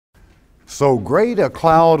So great a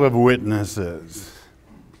cloud of witnesses.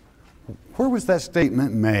 Where was that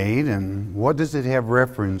statement made, and what does it have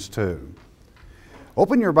reference to?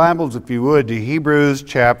 Open your Bibles, if you would, to Hebrews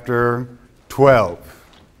chapter 12.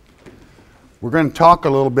 We're going to talk a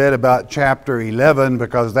little bit about chapter 11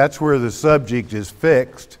 because that's where the subject is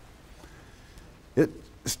fixed. It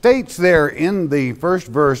states there in the first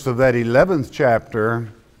verse of that 11th chapter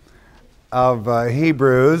of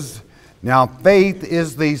Hebrews, now faith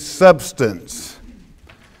is the substance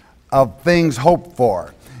of things hoped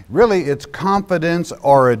for. Really, it's confidence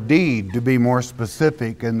or a deed, to be more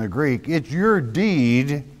specific in the Greek. It's your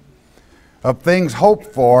deed of things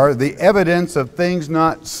hoped for, the evidence of things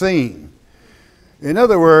not seen. In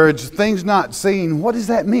other words, things not seen, what does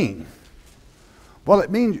that mean? Well,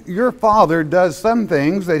 it means your Father does some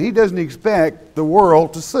things that He doesn't expect the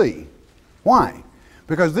world to see. Why?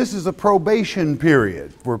 Because this is a probation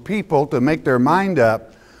period for people to make their mind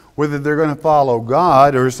up whether they're going to follow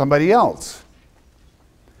God or somebody else.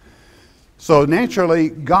 So naturally,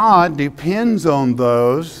 God depends on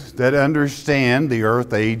those that understand the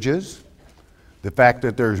earth ages, the fact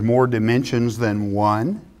that there's more dimensions than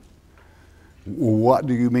one. What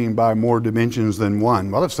do you mean by more dimensions than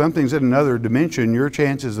one? Well, if something's in another dimension, your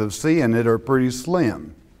chances of seeing it are pretty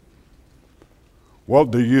slim. Well,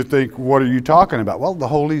 do you think, what are you talking about? Well, the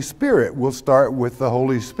Holy Spirit. We'll start with the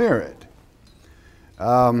Holy Spirit.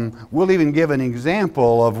 We'll even give an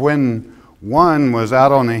example of when one was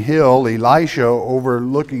out on a hill, Elisha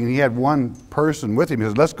overlooking, he had one person with him. He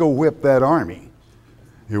says, let's go whip that army.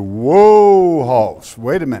 Whoa, Hoss,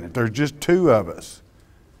 wait a minute, there's just two of us.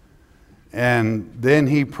 And then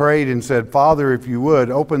he prayed and said, Father, if you would,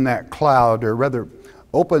 open that cloud, or rather,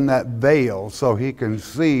 open that veil so he can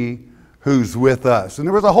see who's with us. And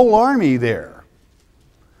there was a whole army there.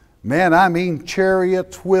 Man, I mean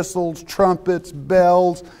chariots, whistles, trumpets,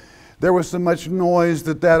 bells. There was so much noise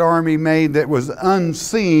that army made that was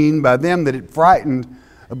unseen by them that it frightened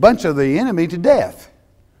a bunch of the enemy to death.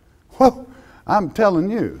 Well, I'm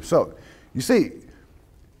telling you. So, you see,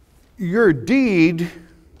 your deed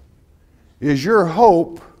is your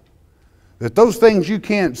hope that those things you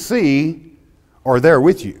can't see are there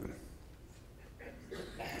with you.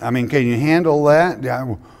 I mean, can you handle that?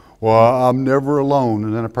 Yeah, well, I'm never alone.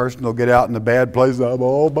 And then a person will get out in a bad place, I'm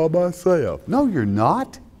all by myself. No, you're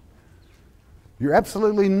not. You're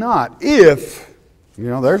absolutely not. If, you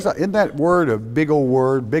know, isn't that word a big old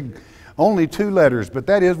word, big, only two letters, but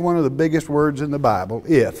that is one of the biggest words in the Bible,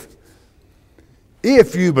 if.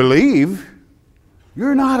 If you believe,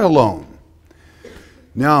 you're not alone.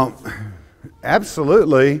 Now,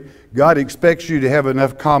 absolutely, God expects you to have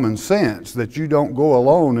enough common sense that you don't go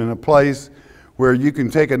alone in a place where you can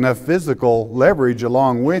take enough physical leverage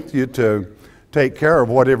along with you to take care of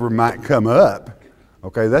whatever might come up.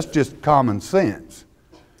 Okay, that's just common sense.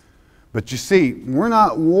 But you see, we're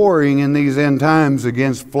not warring in these end times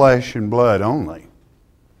against flesh and blood only.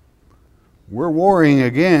 We're warring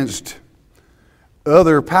against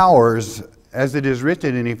other powers, as it is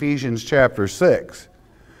written in Ephesians chapter 6.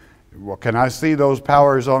 Well, can I see those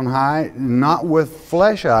powers on high? Not with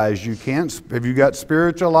flesh eyes you can't. Have you got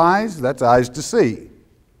spiritual eyes? That's eyes to see.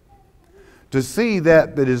 To see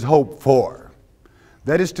that is hoped for.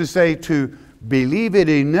 That is to say, to believe it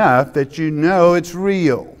enough that you know it's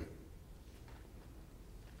real.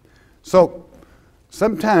 So,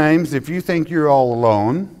 sometimes if you think you're all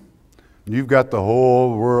alone, you've got the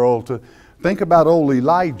whole world to... Think about old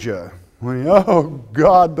Elijah. When oh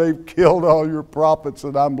God, they've killed all your prophets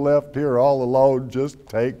and I'm left here all alone. Just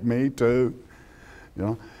take me too. You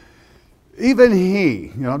know, even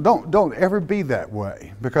he, you know, don't ever be that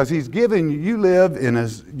way, because he's given you live in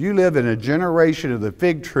a generation of the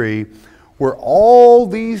fig tree where all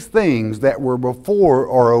these things that were before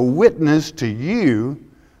are a witness to you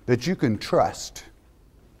that you can trust.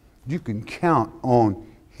 You can count on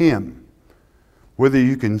Him, whether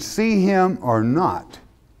you can see Him or not.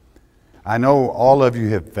 I know all of you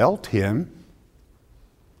have felt Him.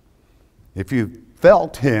 If you've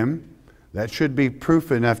felt Him, that should be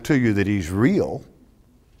proof enough to you that He's real.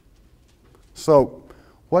 So,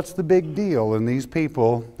 what's the big deal in these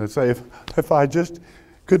people that say, if I just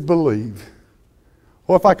could believe,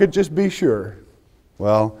 or if I could just be sure?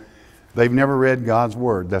 Well, they've never read God's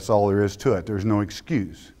Word. That's all there is to it. There's no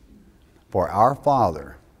excuse. For our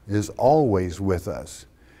Father is always with us.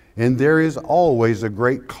 And there is always a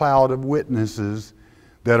great cloud of witnesses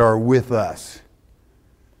that are with us.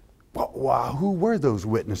 Well, wow, who were those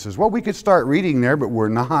witnesses? Well, we could start reading there, but we're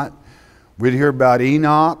not. We'd hear about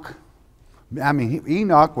Enoch. I mean,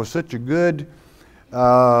 Enoch was such a good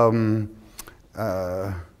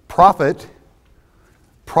prophet,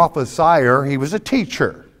 prophesier, he was a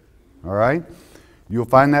teacher. All right? You'll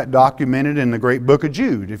find that documented in the great book of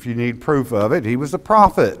Jude if you need proof of it. He was a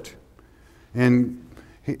prophet. And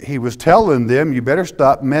he was telling them, you better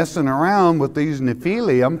stop messing around with these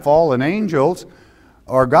Nephilim, fallen angels,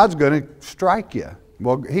 or God's going to strike you.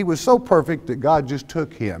 Well, he was so perfect that God just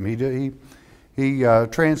took him. He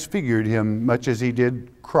transfigured him much as he did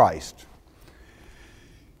Christ.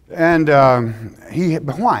 And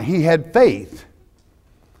why? He had faith.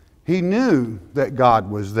 He knew that God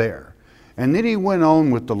was there. And then he went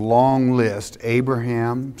on with the long list.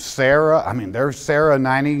 Abraham, Sarah. I mean, there's Sarah,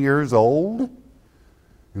 90 years old.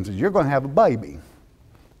 And said, you're going to have a baby.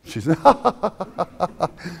 She said,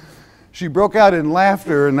 she broke out in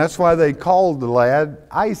laughter, and that's why they called the lad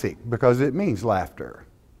Isaac, because it means laughter.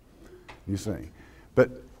 You see.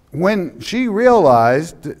 But when she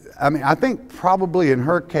realized, I mean, I think probably in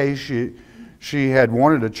her case, she had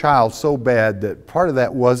wanted a child so bad that part of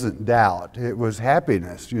that wasn't doubt. It was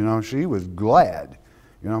happiness. You know, she was glad,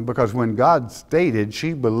 you know, because when God stated,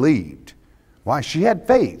 she believed. Why? She had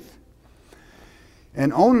faith.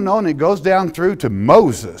 And on it goes down through to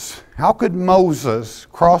Moses. How could Moses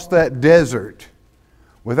cross that desert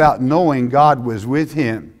without knowing God was with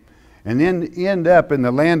him? And then end up in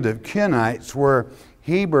the land of Kenites, where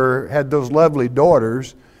Heber had those lovely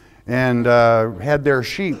daughters and had their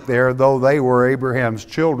sheep there, though they were Abraham's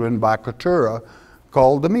children by Keturah,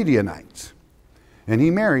 called the Midianites. And he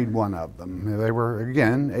married one of them. They were,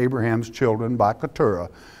 again, Abraham's children by Keturah.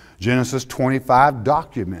 Genesis 25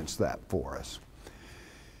 documents that for us.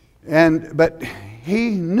 But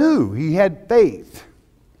he knew, he had faith.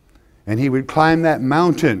 And he would climb that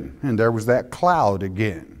mountain, and there was that cloud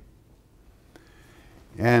again.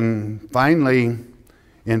 And finally,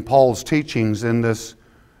 in Paul's teachings in this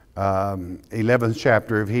 11th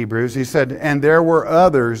chapter of Hebrews, he said, and there were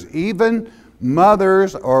others, even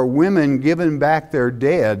mothers or women given back their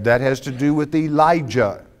dead. That has to do with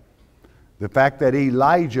Elijah. The fact that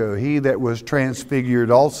Elijah, he that was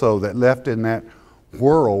transfigured also, that left in that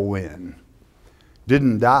whirlwind,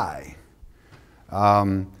 didn't die.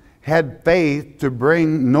 Had faith to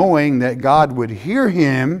bring, knowing that God would hear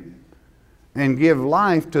him and give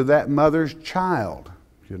life to that mother's child,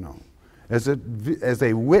 you know, as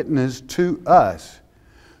a witness to us.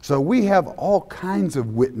 So we have all kinds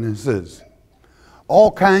of witnesses,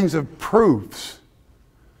 all kinds of proofs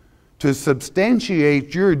to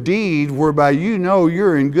substantiate your deed, whereby you know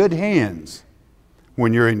you're in good hands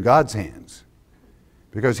when you're in God's hands.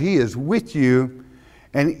 Because he is with you,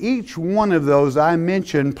 and each one of those I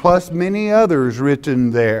mentioned, plus many others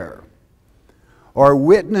written there, are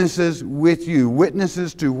witnesses with you.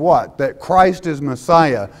 Witnesses to what? That Christ is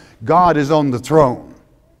Messiah. God is on the throne.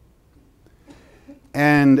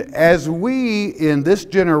 And as we in this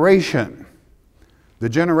generation, the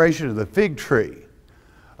generation of the fig tree,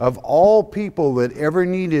 of all people that ever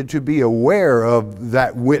needed to be aware of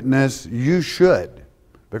that witness, you should,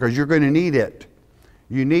 because you're going to need it.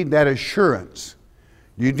 You need that assurance.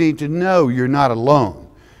 You need to know you're not alone.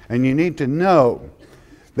 And you need to know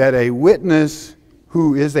that a witness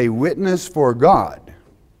who is a witness for God,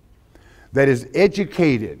 that is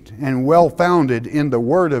educated and well-founded in the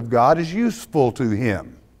Word of God, is useful to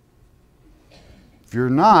him. If you're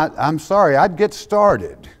not, I'm sorry, I'd get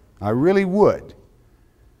started. I really would.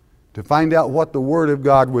 To find out what the Word of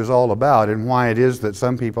God was all about and why it is that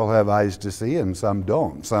some people have eyes to see and some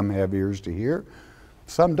don't. Some have ears to hear.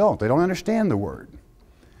 Some don't. They don't understand the Word.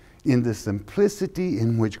 In the simplicity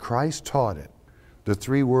in which Christ taught it, the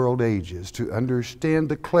three world ages, to understand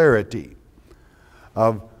the clarity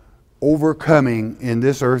of overcoming in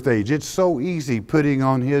this earth age. It's so easy putting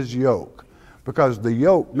on his yoke, because the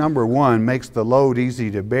yoke, number one, makes the load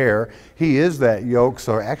easy to bear. He is that yoke,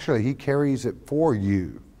 so actually he carries it for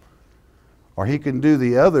you. Or he can do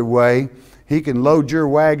the other way. He can load your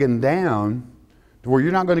wagon down to where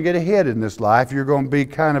you're not going to get ahead in this life. You're going to be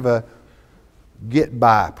kind of a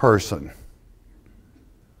get-by person.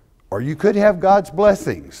 Or you could have God's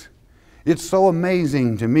blessings. It's so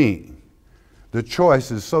amazing to me. The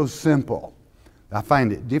choice is so simple. I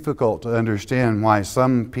find it difficult to understand why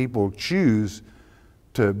some people choose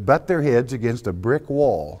to butt their heads against a brick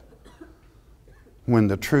wall when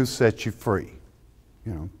the truth sets you free.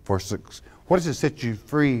 You know, what does it set you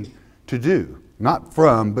free to do? Not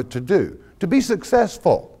from, but to do. To be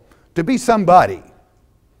successful, to be somebody,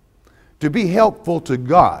 to be helpful to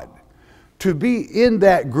God, to be in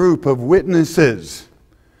that group of witnesses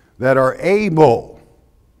that are able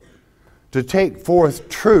to take forth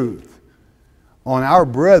truth on our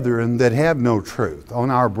brethren that have no truth, on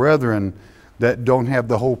our brethren that don't have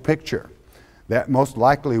the whole picture, that most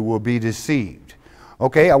likely will be deceived,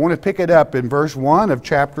 Okay, I want to pick it up in verse 1 of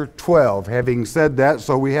chapter 12. Having said that,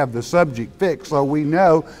 so we have the subject fixed, so we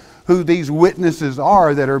know who these witnesses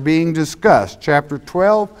are that are being discussed. Chapter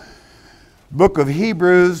 12, book of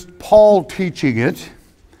Hebrews, Paul teaching it,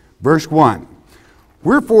 verse 1.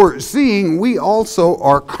 Wherefore, seeing we also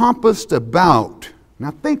are compassed about. Now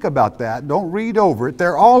think about that. Don't read over it.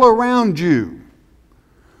 They're all around you.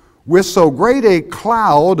 With so great a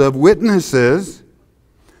cloud of witnesses.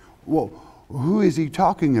 Well, who is he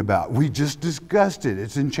talking about? We just discussed it.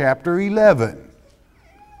 It's in chapter 11.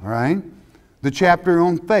 All right? The chapter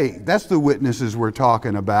on faith. That's the witnesses we're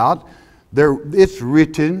talking about. It's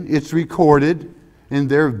written, it's recorded, and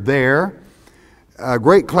they're there. A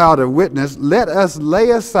great cloud of witness. Let us lay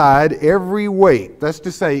aside every weight. That's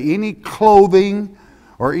to say, any clothing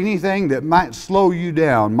or anything that might slow you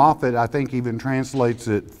down. Moffat, I think, even translates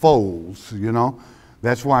it folds, you know.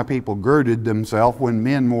 That's why people girded themselves when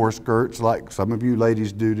men wore skirts like some of you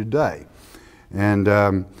ladies do today. And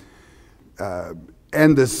the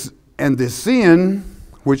sin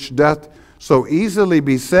which doth so easily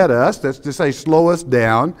beset us, that's to say slow us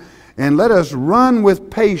down, and let us run with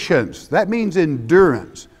patience. That means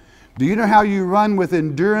endurance. Do you know how you run with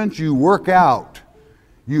endurance? You work out.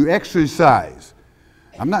 You exercise.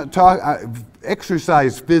 I'm not talking,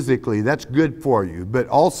 exercise physically, that's good for you, but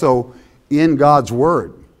also in God's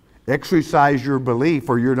Word. Exercise your belief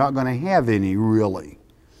or you're not going to have any, really.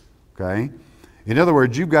 Okay? In other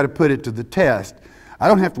words, you've got to put it to the test. I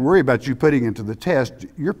don't have to worry about you putting it to the test.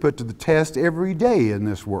 You're put to the test every day in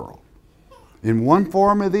this world, in one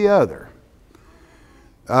form or the other.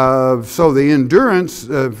 So the endurance,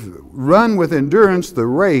 run with endurance the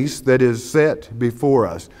race that is set before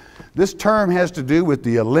us. This term has to do with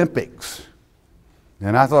the Olympics.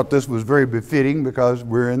 And I thought this was very befitting because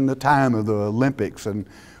we're in the time of the Olympics and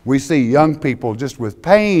we see young people just with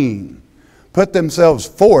pain put themselves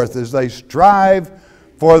forth as they strive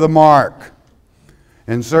for the mark.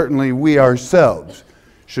 And certainly we ourselves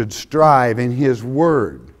should strive in His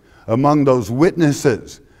Word among those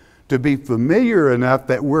witnesses to be familiar enough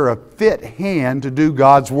that we're a fit hand to do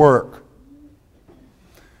God's work.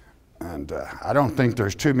 And I don't think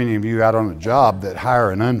there's too many of you out on a job that hire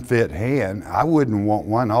an unfit hand. I wouldn't want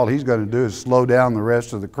one. All he's going to do is slow down the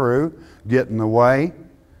rest of the crew, get in the way.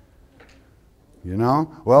 You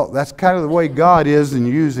know? Well, that's kind of the way God is in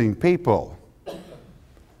using people.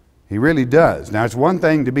 He really does. Now, it's one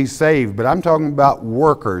thing to be saved, but I'm talking about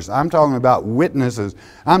workers. I'm talking about witnesses.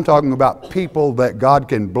 I'm talking about people that God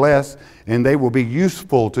can bless and they will be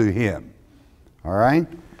useful to Him. All right?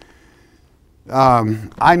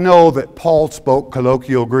 I know that Paul spoke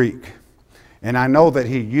colloquial Greek, and I know that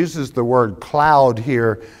he uses the word cloud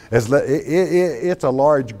here as it's a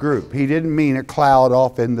large group. He didn't mean a cloud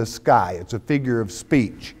off in the sky. It's a figure of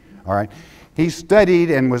speech. All right. He studied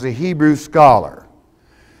and was a Hebrew scholar.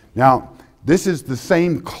 Now, this is the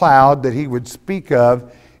same cloud that he would speak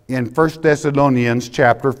of in 1 Thessalonians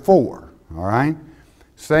chapter 4. All right.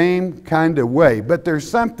 Same kind of way, but there's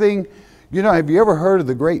something. You know, have you ever heard of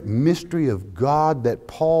the great mystery of God that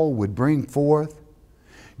Paul would bring forth?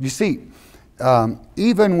 You see,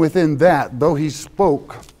 even within that, though he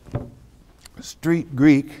spoke street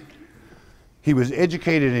Greek, he was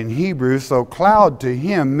educated in Hebrew, so cloud to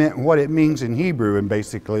him meant what it means in Hebrew, and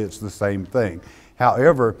basically it's the same thing.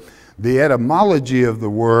 However, the etymology of the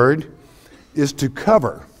word is to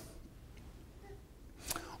cover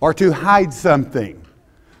or to hide something.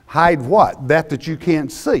 Hide what? That you can't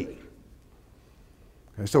see.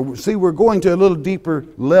 So see, we're going to a little deeper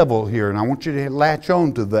level here, and I want you to latch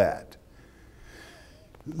on to that.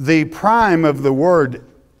 The prime of the word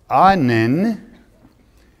anen,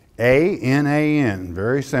 A-N-A-N,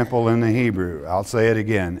 very simple in the Hebrew. I'll say it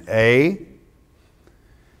again. A-N-A-N,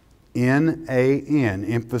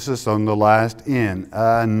 emphasis on the last N,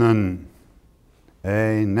 anen,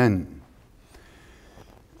 anen.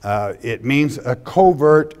 It means a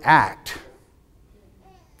covert act.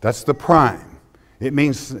 That's the prime. It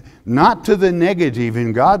means not to the negative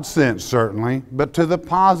in God's sense, certainly, but to the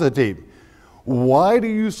positive. Why do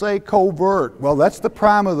you say covert? Well, that's the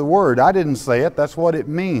prime of the word. I didn't say it. That's what it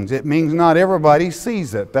means. It means not everybody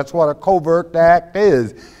sees it. That's what a covert act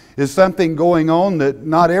is something going on that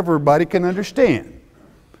not everybody can understand.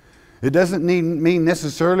 It doesn't mean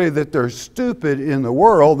necessarily that they're stupid in the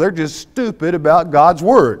world. They're just stupid about God's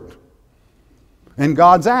Word and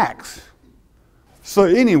God's acts. So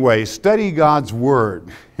anyway, study God's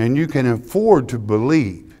Word, and you can afford to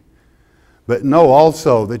believe. But know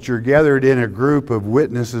also that you're gathered in a group of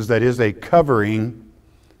witnesses that is a covering,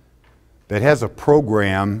 that has a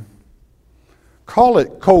program Call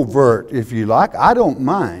it covert if you like. I don't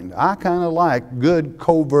mind. I kind of like good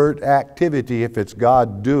covert activity if it's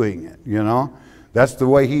God doing it, you know. That's the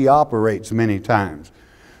way He operates many times.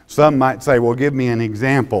 Some might say, well, give me an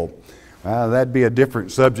example. That'd be a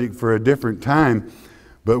different subject for a different time.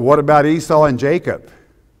 But what about Esau and Jacob?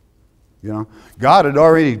 You know, God had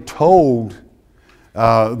already told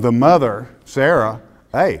the mother, Sarah,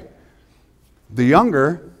 hey, the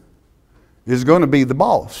younger is going to be the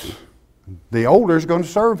boss. The older is going to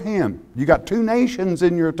serve him. You got two nations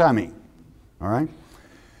in your tummy. All right?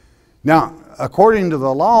 Now, according to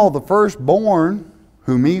the law, the firstborn,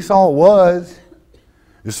 whom Esau was,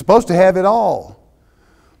 is supposed to have it all.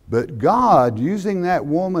 But God, using that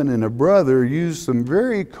woman and a brother, used some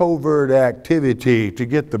very covert activity to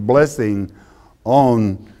get the blessing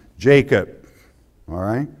on Jacob. All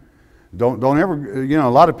right? Don't ever, you know, a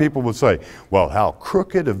lot of people will say, well, how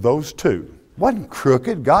crooked of those two. Wasn't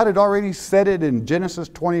crooked. God had already said it in Genesis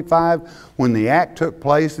 25 when the act took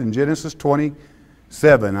place in Genesis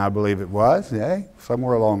 27, I believe it was. Yeah,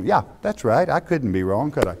 somewhere along. Yeah, that's right. I couldn't be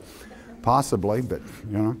wrong, could I? Possibly, but,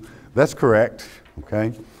 you know, that's correct.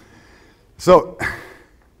 Okay? So,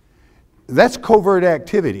 that's covert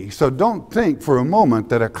activity. So don't think for a moment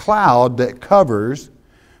that a cloud that covers,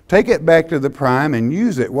 take it back to the prime and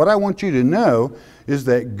use it. What I want you to know is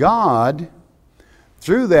that God,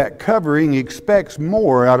 through that covering, expects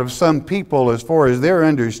more out of some people as far as their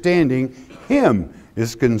understanding Him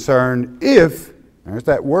is concerned if, there's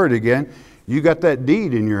that word again, you got that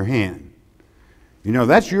deed in your hand. You know,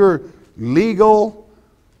 that's your legal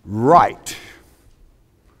right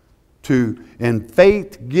to, and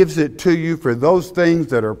faith gives it to you for those things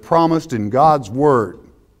that are promised in God's Word.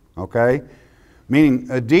 Okay? Meaning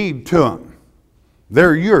a deed to them.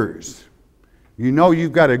 They're yours. You know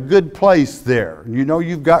you've got a good place there. You know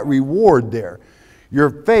you've got reward there. Your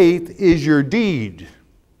faith is your deed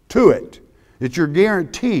to it. It's your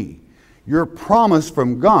guarantee, your promise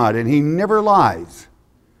from God, and He never lies,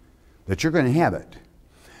 that you're going to have it.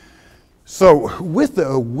 So with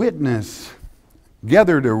a witness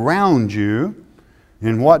gathered around you,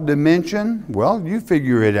 in what dimension? Well, you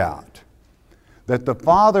figure it out. That the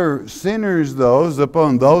Father centers those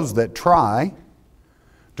upon those that try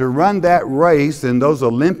to run that race in those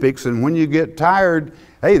Olympics, and when you get tired,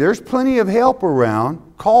 hey, there's plenty of help around.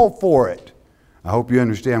 Call for it. I hope you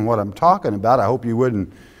understand what I'm talking about. I hope you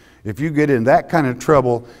wouldn't, if you get in that kind of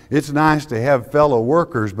trouble, it's nice to have fellow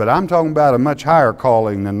workers, but I'm talking about a much higher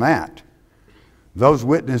calling than that. Those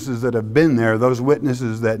witnesses that have been there, those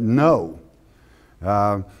witnesses that know.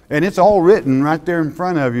 And it's all written right there in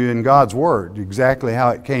front of you in God's Word, exactly how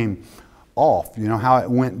it came off, you know, how it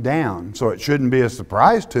went down. So it shouldn't be a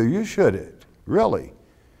surprise to you, should it? Really.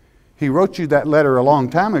 He wrote you that letter a long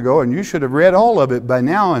time ago, and you should have read all of it by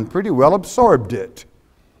now and pretty well absorbed it.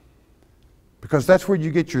 Because that's where you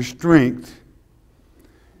get your strength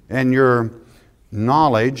and your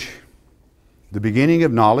knowledge. The beginning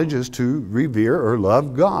of knowledge is to revere or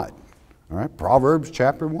love God. All right, Proverbs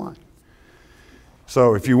chapter 1.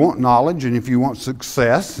 So if you want knowledge and if you want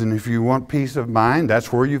success and if you want peace of mind,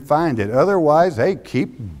 that's where you find it. Otherwise, hey,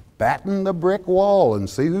 keep batting the brick wall and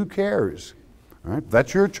see who cares. All right,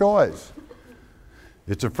 that's your choice.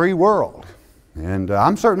 It's a free world. And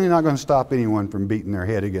I'm certainly not going to stop anyone from beating their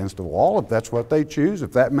head against a wall if that's what they choose.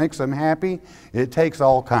 If that makes them happy, it takes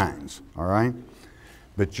all kinds. All right?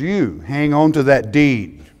 But you hang on to that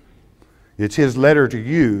deed. It's His letter to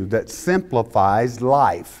you that simplifies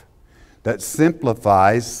life, that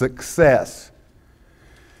simplifies success.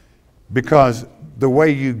 Because the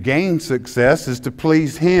way you gain success is to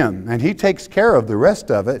please Him, and He takes care of the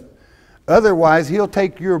rest of it. Otherwise, He'll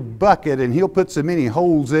take your bucket and He'll put so many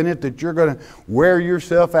holes in it that you're going to wear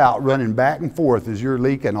yourself out running back and forth as you're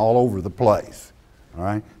leaking all over the place. All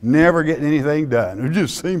right? Never getting anything done. It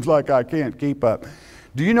just seems like I can't keep up.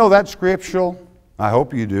 Do you know that scriptural? I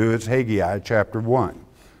hope you do. It's Haggai chapter 1.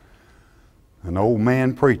 An old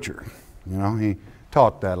man preacher. You know, he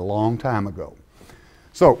taught that a long time ago.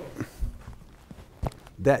 So,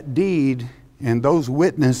 that deed and those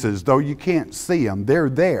witnesses, though you can't see them, they're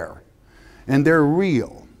there. And they're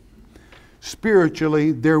real.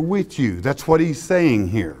 Spiritually, they're with you. That's what he's saying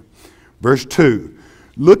here. Verse 2.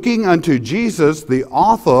 Looking unto Jesus, the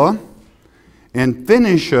author and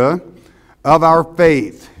finisher of our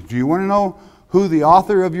faith. Do you want to know who the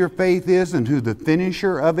author of your faith is and who the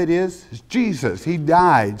finisher of it is? It's Jesus. He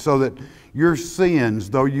died so that your sins,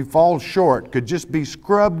 though you fall short, could just be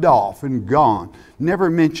scrubbed off and gone, never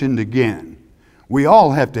mentioned again. We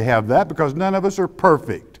all have to have that because none of us are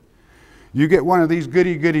perfect. You get one of these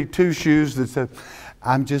goody-goody two-shoes that says,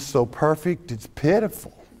 I'm just so perfect, it's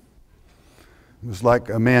pitiful. It was like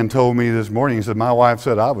a man told me this morning. He said, my wife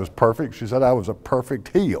said I was perfect. She said I was a perfect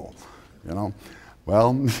heel. You know,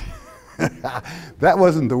 well, that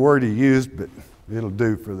wasn't the word he used, but it'll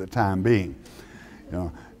do for the time being. You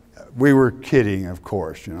know, we were kidding, of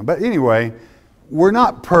course. You know, but anyway, we're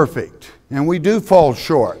not perfect, and we do fall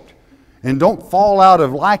short. And don't fall out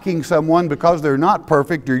of liking someone because they're not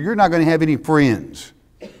perfect, or you're not going to have any friends.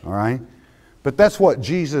 All right? But that's what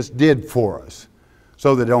Jesus did for us,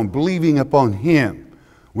 so that on believing upon Him,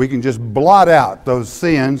 we can just blot out those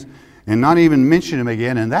sins and not even mention them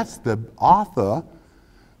again. And that's the author,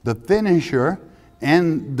 the finisher,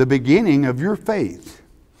 and the beginning of your faith.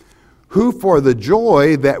 Who for the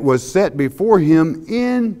joy that was set before Him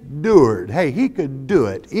endured. Hey, He could do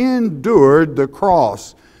it. Endured the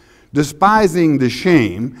cross, despising the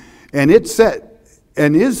shame, and is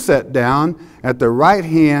set down at the right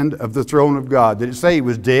hand of the throne of God. Did it say He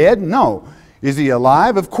was dead? No. Is He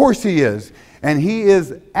alive? Of course He is. And He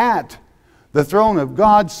is at the throne of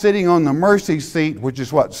God, sitting on the mercy seat, which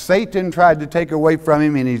is what Satan tried to take away from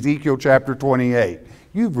Him in Ezekiel chapter 28.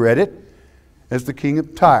 You've read it, as the king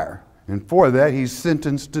of Tyre. And for that He's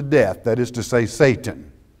sentenced to death. That is to say,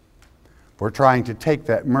 Satan, for trying to take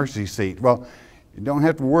that mercy seat. Well, you don't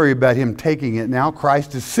have to worry about Him taking it now.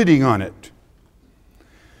 Christ is sitting on it.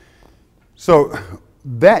 So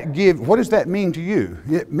what does that mean to you?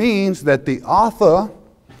 It means that the author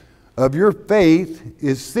of your faith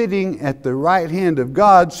is sitting at the right hand of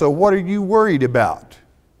God. So what are you worried about?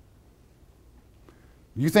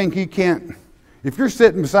 You think He can't? If you're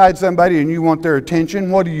sitting beside somebody and you want their attention,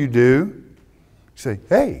 what do? You say,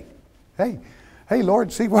 hey,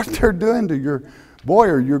 Lord, see what they're doing to your boy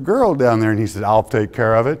or your girl down there. And He said, I'll take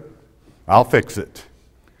care of it. I'll fix it.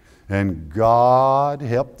 And God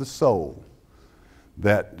help the soul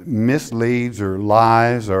that misleads or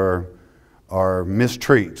lies or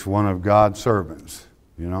mistreats one of God's servants.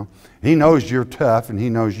 You know, He knows you're tough, and He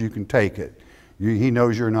knows you can take it. He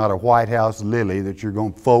knows you're not a White House lily that you're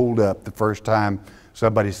going to fold up the first time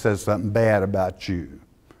somebody says something bad about you.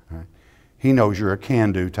 Right? He knows you're a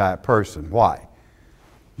can-do type person. Why?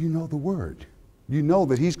 You know the Word. You know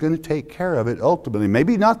that He's going to take care of it ultimately.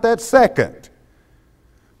 Maybe not that second.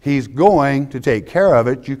 He's going to take care of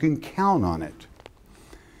it. You can count on it.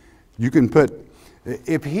 You can put,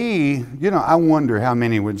 if He, I wonder how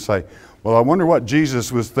many would say, well, I wonder what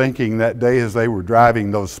Jesus was thinking that day as they were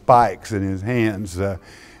driving those spikes in His hands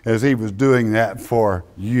as He was doing that for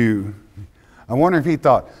you. I wonder if He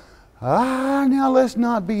thought, now let's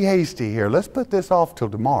not be hasty here. Let's put this off till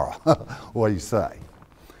tomorrow. What do you say?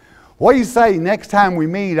 What do you say next time we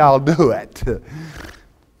meet, I'll do it?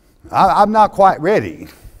 I'm not quite ready.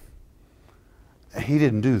 He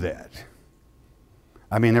didn't do that.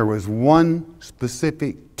 I mean, there was one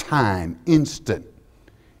specific time, instant,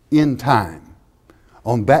 in time,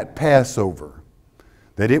 on that Passover,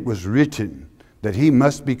 that it was written that He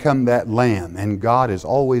must become that lamb, and God is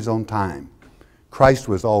always on time. Christ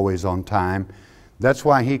was always on time. That's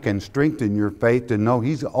why He can strengthen your faith to know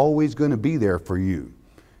He's always going to be there for you.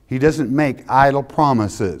 He doesn't make idle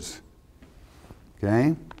promises.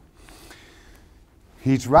 Okay?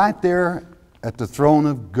 He's right there at the throne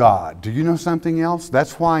of God. Do you know something else?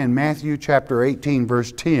 That's why in Matthew chapter 18,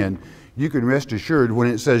 verse 10, you can rest assured when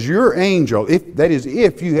it says your angel,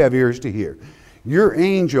 if you have ears to hear, your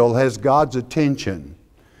angel has God's attention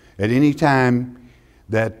at any time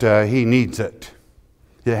that He needs it.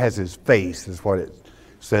 It has His face, is what it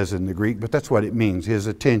says in the Greek, but that's what it means, His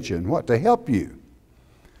attention. What? To help you.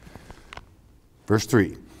 Verse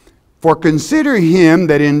 3, for consider Him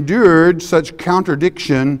that endured such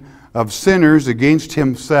contradiction of sinners against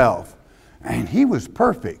Himself. And He was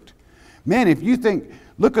perfect. Man, if you think,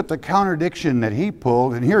 look at the contradiction that He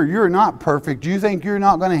pulled, and here you're not perfect. Do you think you're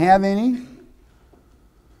not going to have any?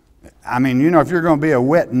 I mean, if you're going to be a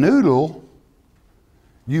wet noodle,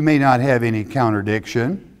 you may not have any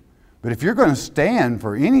contradiction. But if you're going to stand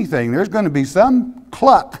for anything, there's going to be some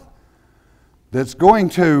cluck that's going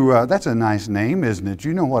to, that's a nice name, isn't it?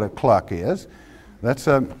 You know what a cluck is. That's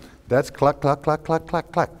cluck, cluck, cluck, cluck,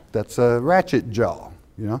 cluck, cluck. That's a ratchet jaw,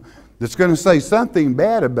 that's going to say something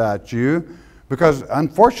bad about you, because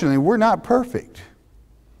unfortunately we're not perfect.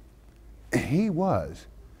 He was.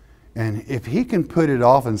 And if He can put it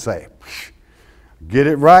off and say, get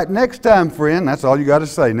it right next time, friend, that's all you got to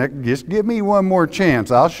say. Just give me one more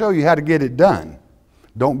chance. I'll show you how to get it done.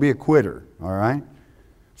 Don't be a quitter, all right?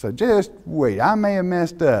 So just wait. I may have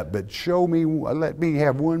messed up, but let me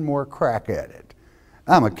have one more crack at it.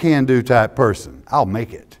 I'm a can-do type person. I'll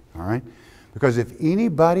make it, all right? Because if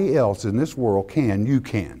anybody else in this world can, you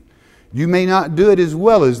can. You may not do it as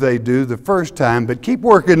well as they do the first time, but keep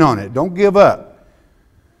working on it. Don't give up.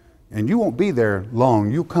 And you won't be there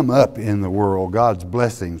long. You'll come up in the world. God's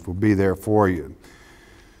blessings will be there for you.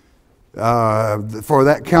 For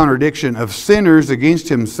that contradiction of sinners against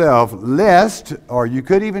himself, lest, or you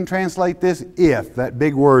could even translate this, if, that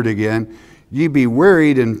big word again, ye be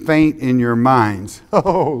wearied and faint in your minds.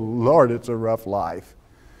 Oh, Lord, it's a rough life.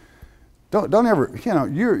 Don't ever,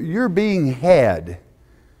 you're being had.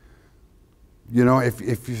 If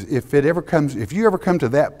you ever come to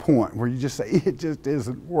that point where you just say, it just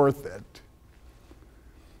isn't worth it.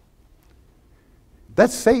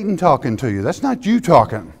 That's Satan talking to you. That's not you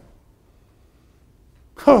talking.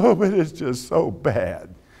 Oh, but it's just so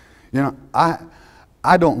bad. I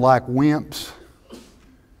don't like wimps.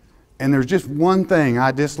 And there's just one thing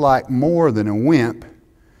I dislike more than a wimp,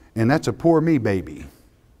 and that's a poor me baby.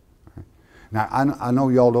 Now, I know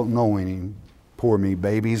y'all don't know any poor me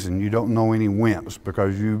babies, and you don't know any wimps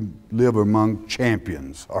because you live among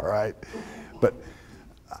champions, all right? But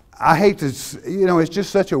I hate to, it's just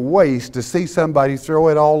such a waste to see somebody throw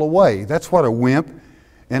it all away. That's what a wimp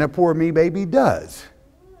and a poor me baby does.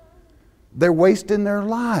 They're wasting their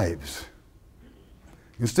lives.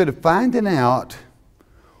 Instead of finding out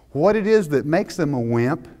what it is that makes them a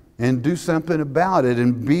wimp and do something about it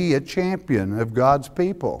and be a champion of God's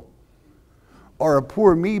people. Or a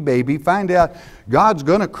poor me baby, find out God's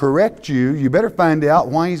going to correct you. You better find out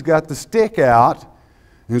why He's got the stick out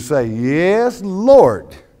and say, yes,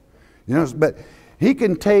 Lord. But He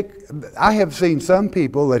can take, I have seen some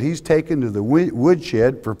people that He's taken to the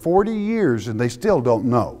woodshed for 40 years and they still don't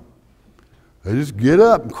know. They just get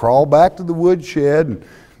up and crawl back to the woodshed, and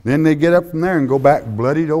then they get up from there and go back,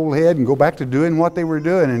 bloodied old head, and go back to doing what they were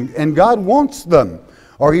doing. And God wants them,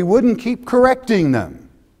 or He wouldn't keep correcting them.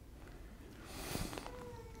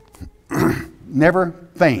 Never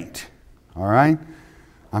faint, all right?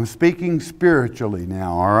 I'm speaking spiritually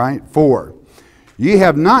now, all right? 4, ye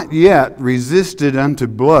have not yet resisted unto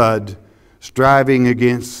blood, striving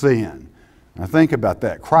against sin. Now think about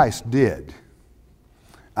that. Christ did.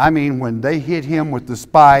 I mean, when they hit Him with the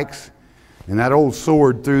spikes and that old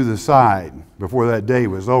sword through the side before that day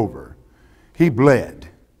was over, He bled,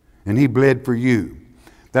 and He bled for you.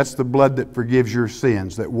 That's the blood that forgives your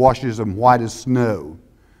sins, that washes them white as snow.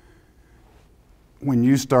 When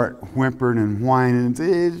you start whimpering and whining,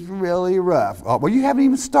 it's really rough. Well, you haven't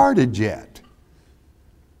even started yet.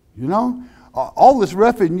 All that's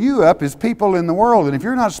roughing you up is people in the world, and if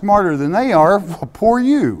you're not smarter than they are, well, poor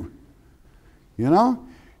you.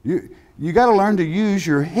 You got to learn to use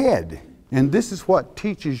your head. And this is what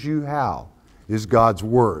teaches you how, is God's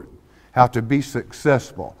Word. How to be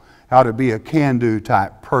successful. How to be a can-do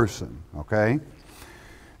type person, okay?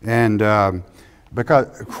 And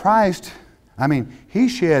because Christ, He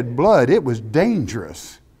shed blood. It was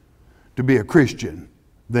dangerous to be a Christian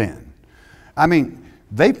then.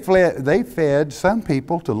 They fed some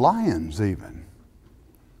people to lions even.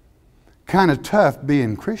 Kind of tough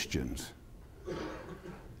being Christians.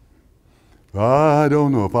 I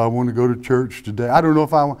don't know if I want to go to church today. I don't know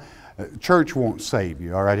if I want. Church won't save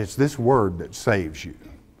you, all right? It's this Word that saves you.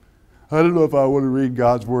 I don't know if I want to read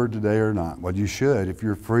God's Word today or not. Well, you should if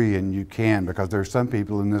you're free and you can, because there's some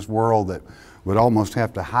people in this world that would almost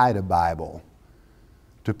have to hide a Bible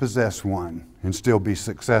to possess one and still be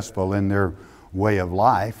successful in their way of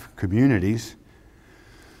life, communities.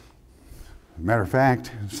 Matter of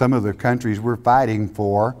fact, some of the countries we're fighting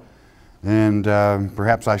for, and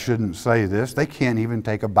perhaps I shouldn't say this, they can't even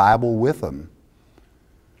take a Bible with them.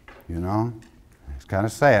 It's kind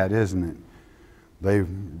of sad, isn't it? They're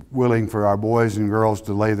willing for our boys and girls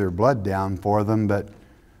to lay their blood down for them, but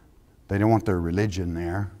they don't want their religion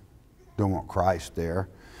there. Don't want Christ there.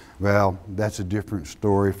 Well, that's a different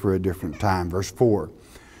story for a different time. Verse 4.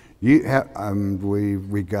 We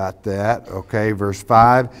got that. Okay, verse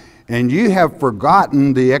 5. And you have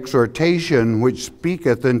forgotten the exhortation which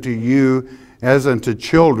speaketh unto you as unto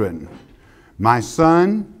children. My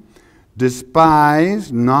son,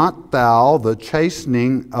 despise not thou the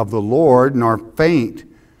chastening of the Lord, nor faint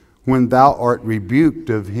when thou art rebuked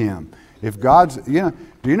of Him. If God's, do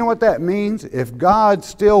you know what that means? If God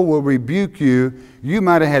still will rebuke you, you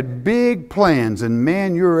might have had big plans, and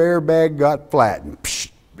man, your airbag got flattened.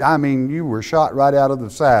 You were shot right out of the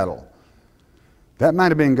saddle. That might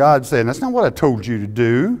have been God saying, that's not what I told you to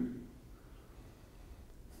do.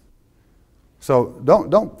 So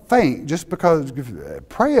don't faint just because,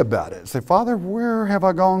 pray about it. Say, Father, where have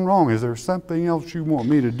I gone wrong? Is there something else you want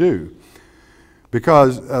me to do?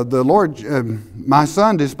 Because the Lord, my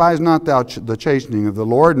son, despise not thou the chastening of the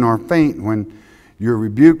Lord, nor faint when you're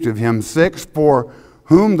rebuked of Him. 6, for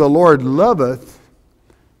whom the Lord loveth,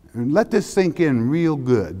 and let this sink in real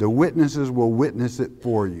good. The witnesses will witness it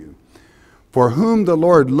for you. For whom the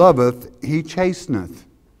Lord loveth, he chasteneth,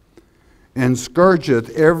 and scourgeth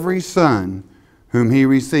every son whom he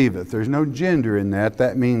receiveth. There's no gender in that.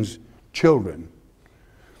 That means children.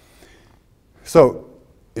 So,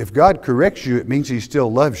 if God corrects you, it means he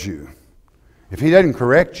still loves you. If he doesn't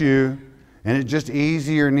correct you, and it's just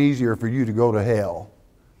easier and easier for you to go to hell,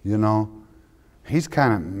 you know, he's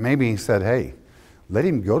kind of, maybe he said, hey, let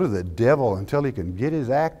him go to the devil until he can get his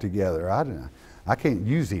act together. I can't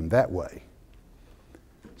use him that way.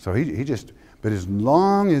 So he just, but as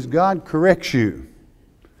long as God corrects you,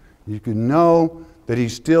 you can know that he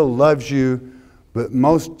still loves you, but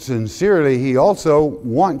most sincerely, he also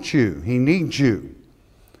wants you. He needs you.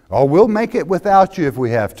 Oh, we'll make it without you if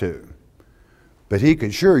we have to. But he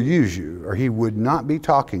could sure use you, or he would not be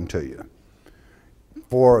talking to you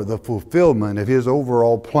for the fulfillment of his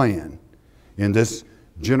overall plan in this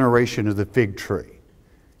generation of the fig tree.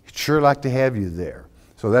 He'd sure like to have you there.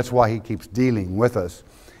 So that's why he keeps dealing with us,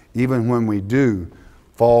 even when we do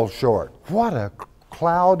fall short. What a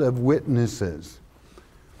cloud of witnesses.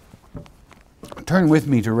 Turn with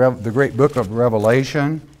me to the great book of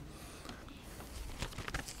Revelation.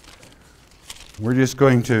 We're just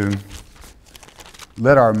going to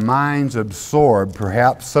let our minds absorb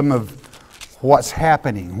perhaps some of what's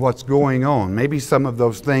happening, what's going on. Maybe some of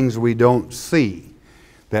those things we don't see,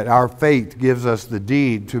 that our faith gives us the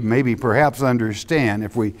deed to maybe perhaps understand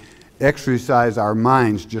if we exercise our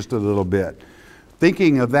minds just a little bit.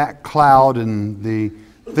 Thinking of that cloud and the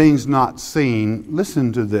things not seen,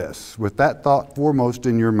 listen to this with that thought foremost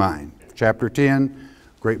in your mind. Chapter 10,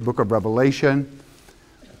 great book of Revelation.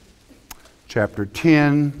 Chapter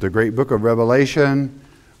 10, the great book of Revelation,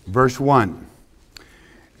 verse 1.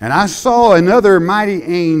 And I saw another mighty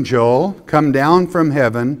angel come down from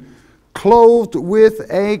heaven, clothed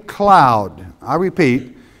with a cloud. I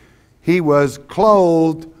repeat, he was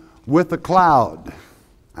clothed with a cloud.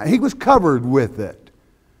 He was covered with it.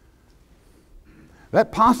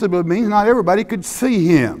 That possibly means not everybody could see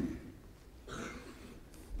him.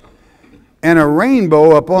 And a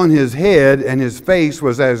rainbow upon his head, and his face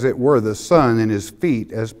was as it were the sun, and his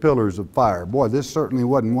feet as pillars of fire. Boy, this certainly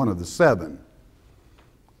wasn't one of the seven.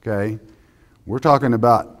 Okay? We're talking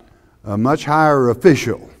about a much higher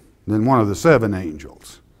official than one of the seven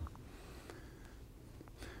angels.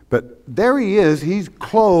 But there he is, he's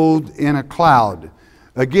clothed in a cloud.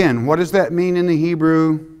 Again, what does that mean in the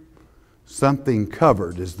Hebrew? Something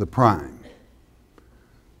covered is the prime.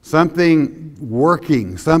 Something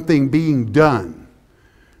working, something being done.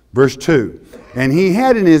 Verse 2, and he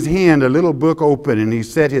had in his hand a little book open, and he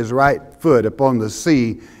set his right foot upon the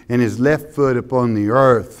sea, and his left foot upon the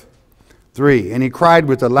earth. 3, and he cried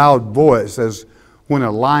with a loud voice, as when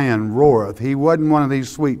a lion roareth. He wasn't one of these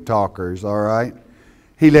sweet talkers, all right?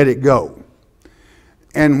 He let it go.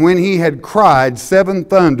 And when he had cried, 7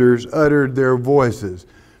 thunders uttered their voices.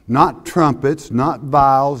 Not trumpets, not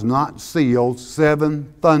vials, not seals,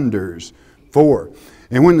 7 thunders. 4.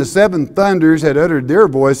 And when the 7 thunders had uttered their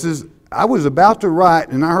voices, I was about to write,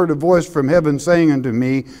 and I heard a voice from heaven saying unto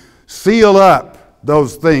me, seal up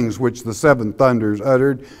those things which the 7 thunders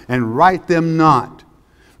uttered, and write them not.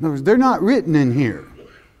 In other words, they're not written in here.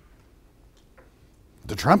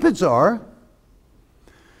 The trumpets are.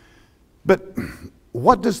 But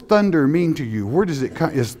what does thunder mean to you? Where does it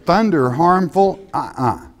come? Is thunder harmful?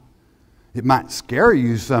 It might scare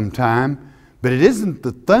you sometime, but it isn't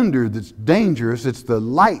the thunder that's dangerous, it's the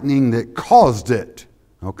lightning that caused it.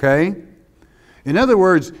 Okay? In other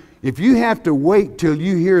words, if you have to wait till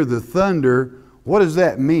you hear the thunder, what does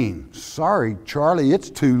that mean? Sorry, Charlie, it's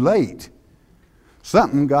too late.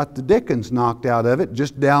 Something got the dickens knocked out of it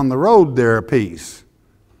just down the road there a piece.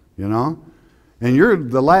 You know? And you're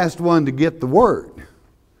the last one to get the word.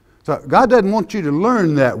 So God doesn't want you to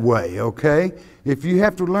learn that way, okay? If you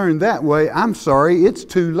have to learn that way, I'm sorry, it's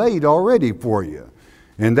too late already for you.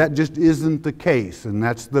 And that just isn't the case, and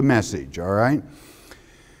that's the message, all right?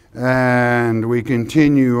 And we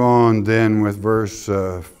continue on then with verse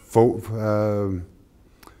 5.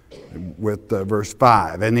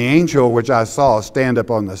 And the angel which I saw stand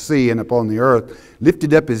upon the sea and upon the earth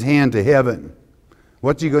lifted up his hand to heaven.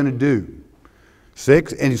 What's he going to do?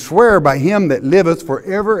 6, and swear by him that liveth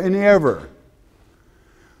forever and ever,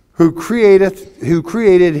 who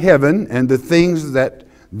created heaven and the things that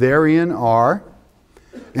therein are,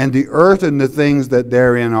 and the earth and the things that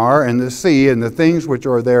therein are, and the sea and the things which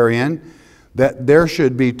are therein, that there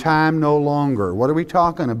should be time no longer. What are we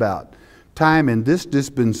talking about? Time in this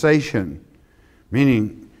dispensation,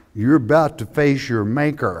 meaning you're about to face your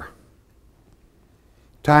Maker.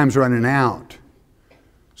 Time's running out.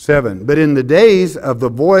 7, but in the days of the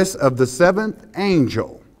voice of the 7th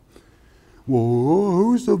angel, Well,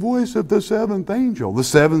 who's the voice of the seventh angel? The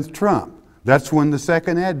seventh trump. That's when the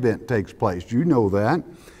second advent takes place. You know that.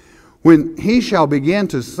 When he shall begin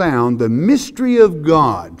to sound, the mystery of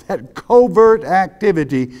God, that covert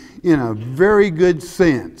activity in a very good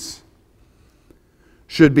sense,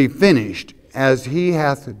 should be finished, as he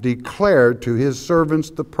hath declared to his servants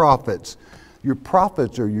the prophets. Your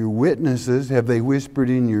prophets are your witnesses. Have they whispered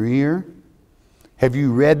in your ear? Have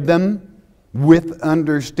you read them with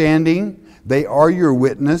understanding? They are your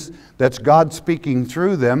witness. That's God speaking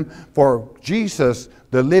through them. For Jesus,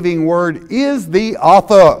 the living Word, is the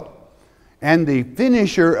author and the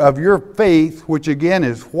finisher of your faith, which again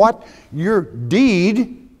is what? Your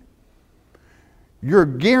deed, your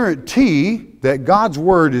guarantee that God's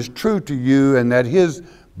Word is true to you and that His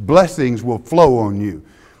blessings will flow on you.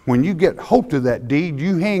 When you get hold of that deed,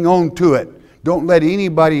 you hang on to it. Don't let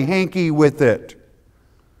anybody hanky with it.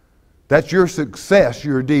 That's your success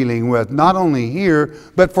you're dealing with, not only here,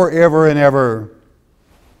 but forever and ever.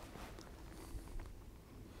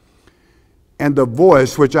 And the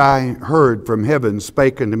voice which I heard from heaven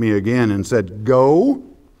spake unto me again and said, Go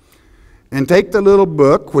and take the little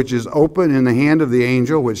book which is open in the hand of the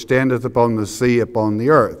angel which standeth upon the sea upon the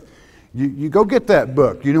earth. You go get that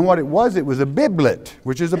book. You know what it was? It was a biblet,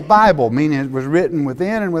 which is a Bible, meaning it was written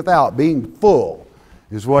within and without. Being full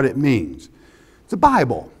is what it means. It's a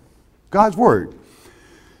Bible, God's Word.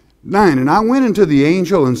 9, and I went unto the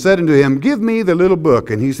angel and said unto him, Give me the little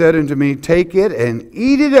book. And he said unto me, Take it and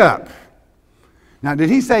eat it up. Now,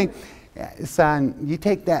 did he say, son, you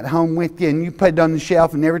take that home with you and you put it on the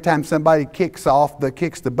shelf, and every time somebody kicks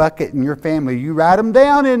the bucket in your family, you write them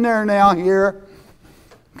down in there now here.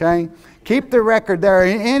 Okay? Keep the record there.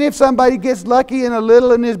 And if somebody gets lucky in a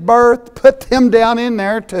little in his birth, put them down in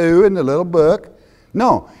there too in the little book.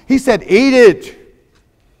 No. He said, eat it.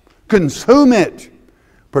 Consume it.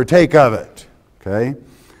 Partake of it. Okay?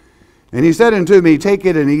 And he said unto me, Take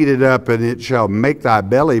it and eat it up, and it shall make thy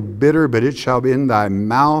belly bitter, but it shall be in thy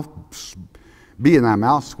mouth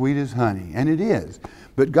sweet as honey. And it is.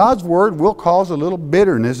 But God's Word will cause a little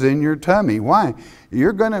bitterness in your tummy. Why?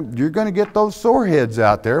 You're gonna get those sore heads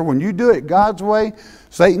out there. When you do it God's way,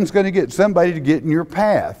 Satan's going to get somebody to get in your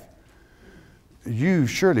path. You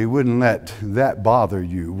surely wouldn't let that bother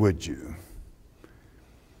you, would you?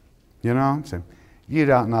 You know? So, you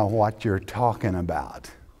don't know what you're talking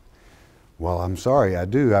about. Well, I'm sorry, I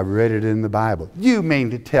do. I've read it in the Bible. You mean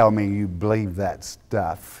to tell me you believe that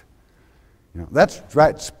stuff? You know, that's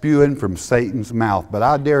right spewing from Satan's mouth. But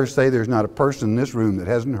I dare say there's not a person in this room that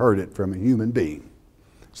hasn't heard it from a human being.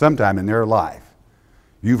 Sometime in their life,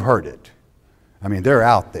 you've heard it. I mean, they're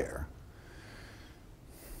out there.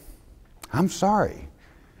 I'm sorry.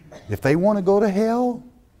 If they want to go to hell,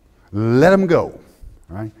 let them go.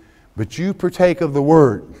 Right? But you partake of the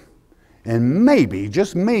Word. And maybe,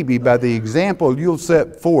 just maybe, by the example you'll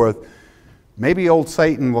set forth, maybe old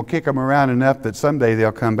Satan will kick them around enough that someday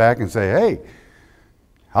they'll come back and say, Hey,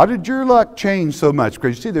 how did your luck change so much?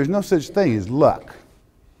 Because you see, there's no such thing as luck.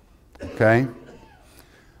 Okay?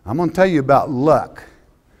 I'm going to tell you about luck.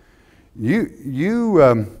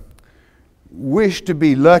 You wish to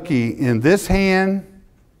be lucky in this hand,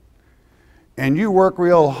 and you work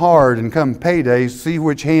real hard, and come payday, see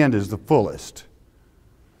which hand is the fullest.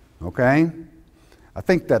 Okay? I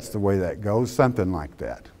think that's the way that goes, something like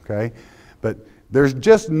that. Okay? But there's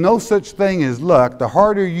just no such thing as luck. The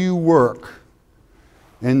harder you work,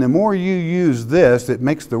 and the more you use this, it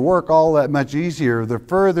makes the work all that much easier, the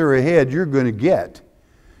further ahead you're going to get.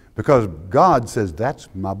 Because God says, that's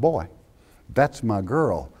my boy. That's my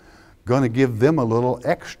girl. Going to give them a little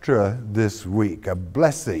extra this week, a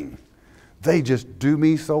blessing. They just do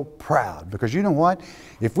me so proud. Because you know what?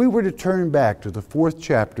 If we were to turn back to the 4th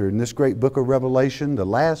chapter in this great book of Revelation, the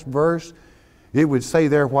last verse, it would say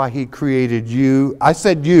there why He created you. I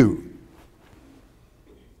said you.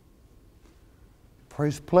 For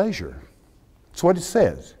His pleasure. That's what it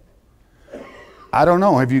says. I don't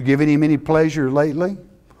know. Have you given Him any pleasure lately?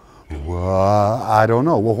 Well, I don't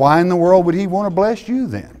know. Well, why in the world would He want to bless you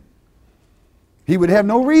then? He would have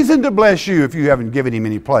no reason to bless you if you haven't given Him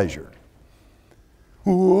any pleasure.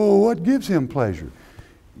 Oh, what gives Him pleasure?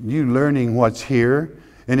 You learning what's here.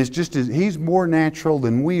 And it's just, He's more natural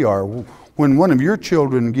than we are. When one of your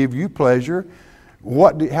children give you pleasure,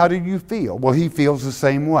 how do you feel? Well, He feels the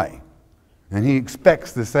same way. And He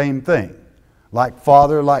expects the same thing. Like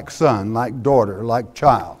father, like son, like daughter, like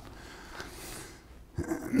child.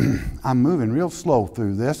 I'm moving real slow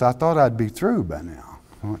through this. I thought I'd be through by now.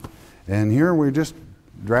 And here we're just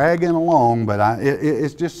dragging along, but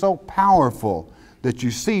it's just so powerful that you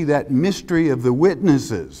see that mystery of the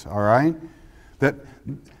witnesses, all right? That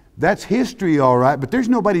That's history, all right, but there's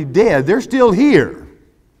nobody dead. They're still here.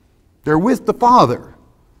 They're with the Father.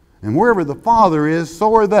 And wherever the Father is,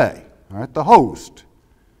 so are they. All right, the host.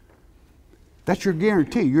 That's your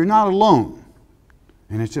guarantee. You're not alone.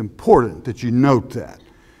 And it's important that you note that.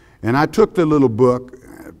 And I took the little book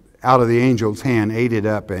out of the angel's hand, ate it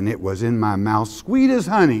up, and it was in my mouth, sweet as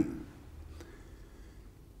honey.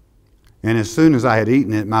 And as soon as I had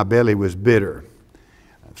eaten it, my belly was bitter.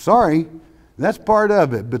 Sorry, that's part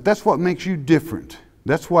of it, but that's what makes you different.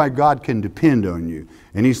 That's why God can depend on you.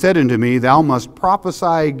 And he said unto me, thou must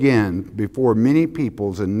prophesy again before many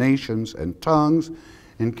peoples and nations and tongues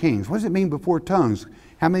and kings. What does it mean before tongues?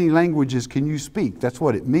 How many languages can you speak? That's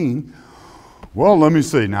what it means. Well, let me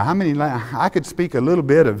see. Now, I could speak a little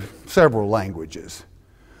bit of several languages.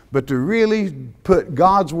 But to really put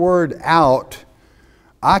God's word out,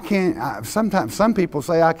 I can't. Sometimes some people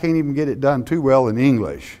say I can't even get it done too well in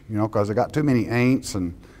English, because I got too many ain'ts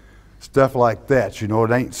and stuff like that.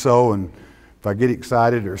 It ain't so, and if I get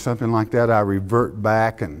excited or something like that, I revert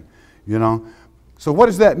back, and So what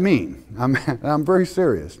does that mean? I'm very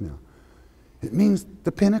serious now. It means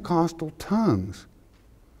the Pentecostal tongues.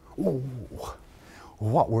 Oh,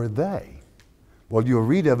 what were they? Well, you'll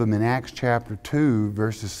read of them in Acts chapter 2,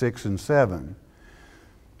 verses 6 and 7.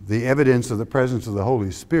 The evidence of the presence of the Holy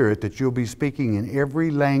Spirit, that you'll be speaking in every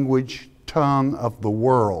language, tongue of the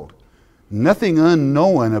world. Nothing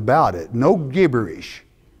unknown about it. No gibberish.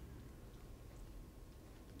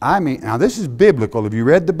 Now this is biblical. Have you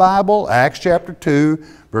read the Bible? Acts chapter 2,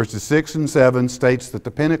 verses 6 and 7 states that the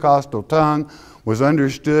Pentecostal tongue was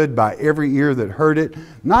understood by every ear that heard it.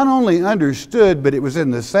 Not only understood, but it was in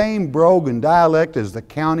the same brogue and dialect as the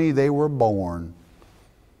county they were born.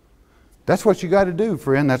 That's what you got to do,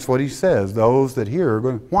 friend. That's what he says. Those that hear are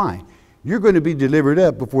going to... Why? You're going to be delivered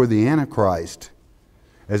up before the Antichrist,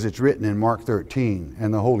 as it's written in Mark 13,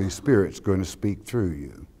 and the Holy Spirit's going to speak through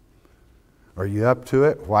you. Are you up to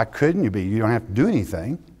it? Why couldn't you be? You don't have to do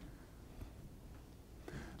anything.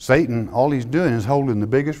 Satan, all he's doing is holding the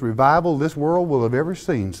biggest revival this world will have ever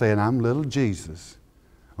seen, saying, I'm little Jesus.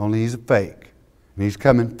 Only he's a fake. And he's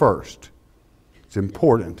coming first. It's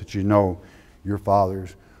important that you know your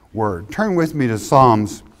Father's Word. Turn with me to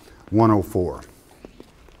Psalms 104.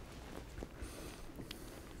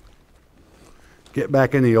 Get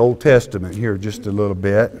back in the Old Testament here just a little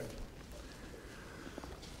bit.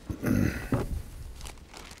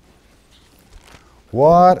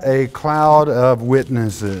 What a cloud of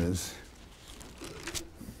witnesses.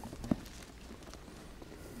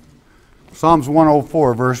 Psalms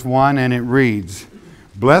 104, verse 1, and it reads,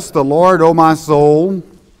 Bless the Lord, O my soul.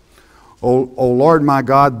 O Lord my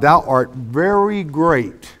God, thou art very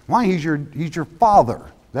great. Why? He's your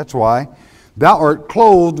Father. That's why. Thou art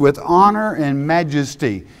clothed with honor and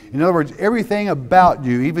majesty. In other words, everything about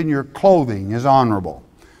you, even your clothing, is honorable.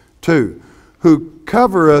 2, who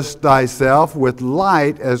coverest thyself with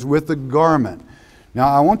light as with a garment. Now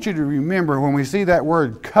I want you to remember when we see that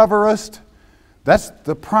word coverest, that's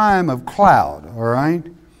the prime of cloud, all right?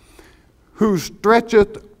 Who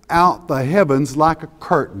stretcheth out the heavens like a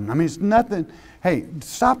curtain. I mean, it's nothing. Hey,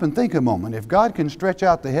 stop and think a moment. If God can stretch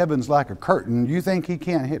out the heavens like a curtain, you think he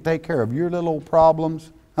can't take care of your little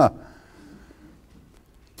problems?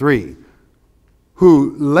 3,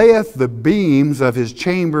 who layeth the beams of his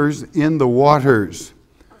chambers in the waters,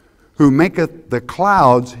 who maketh the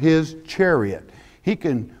clouds his chariot. He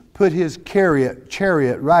can put his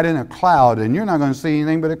chariot right in a cloud, and you're not going to see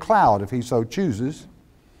anything but a cloud if he so chooses.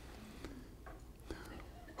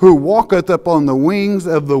 Who walketh upon the wings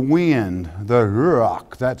of the wind, the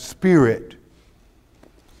ruach, that spirit.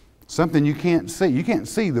 Something you can't see. You can't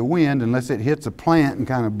see the wind unless it hits a plant and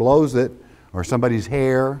kind of blows it, or somebody's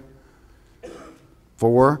hair.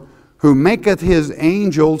 4, who maketh his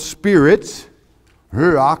angels spirits,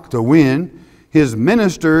 ruach, the wind, his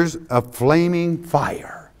ministers a flaming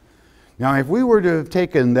fire. Now, if we were to have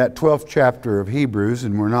taken that 12th chapter of Hebrews,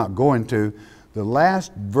 and we're not going to, the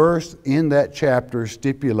last verse in that chapter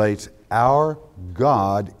stipulates our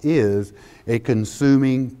God is a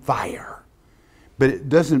consuming fire. But it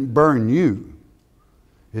doesn't burn you.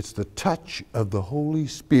 It's the touch of the Holy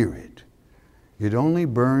Spirit. It only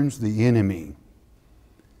burns the enemy.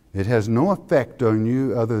 It has no effect on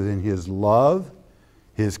you other than His love,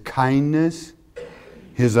 His kindness,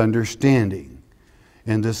 His understanding,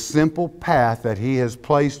 and the simple path that He has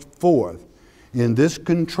placed forth in this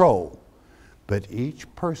control. But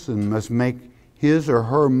each person must make his or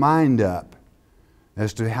her mind up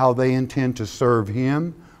as to how they intend to serve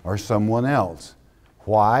Him or someone else.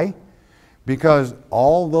 Why? Because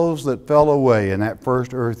all those that fell away in that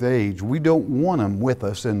first earth age, we don't want them with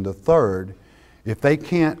us in the third. if they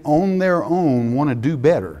can't on their own want to do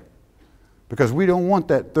better. Because we don't want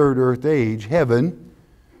that third earth age, heaven,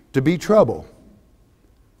 to be trouble.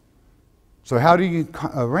 So how do you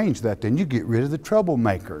arrange that then? You get rid of the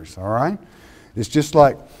troublemakers, all right? It's just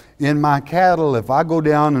like in my cattle, if I go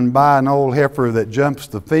down and buy an old heifer that jumps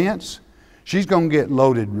the fence, she's going to get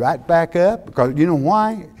loaded right back up. Because you know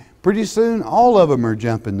why? Pretty soon all of them are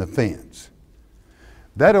jumping the fence.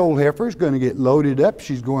 That old heifer is going to get loaded up.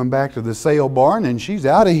 She's going back to the sale barn and she's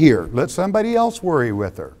out of here. Let somebody else worry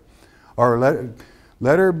with her. Or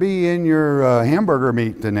let her be in your hamburger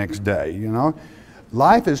meat the next day, you know.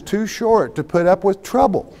 Life is too short to put up with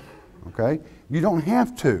trouble, okay? You don't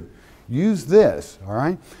have to. Use this, all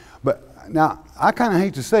right? But now, I kind of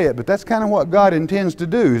hate to say it, but that's kind of what God intends to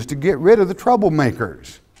do, is to get rid of the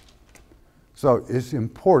troublemakers. So it's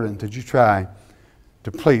important that you try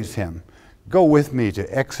to please Him. Go with me to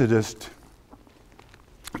Exodus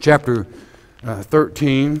chapter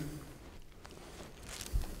 13.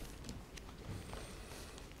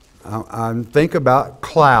 Think about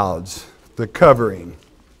clouds. The covering.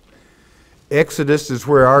 Exodus is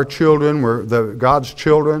where our children were, God's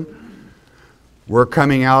children were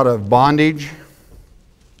coming out of bondage.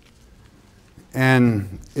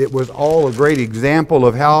 And it was all a great example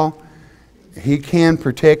of how He can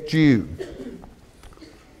protect you.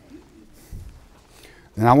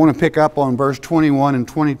 And I want to pick up on verse 21 and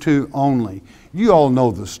 22 only. You all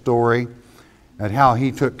know the story at how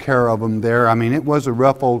He took care of them there. I mean, it was a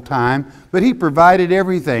rough old time, but He provided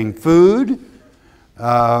everything. Food,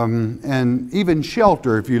 and even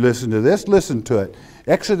shelter. If you listen to this, listen to it.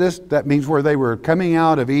 Exodus, that means where they were coming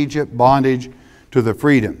out of Egypt, bondage, to the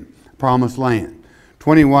freedom, promised land.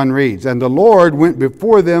 21 reads, "And the Lord went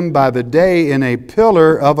before them by the day in a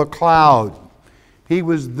pillar of a cloud." He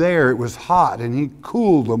was there, it was hot, and He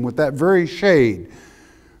cooled them with that very shade.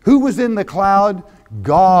 Who was in the cloud?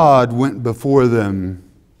 God went before them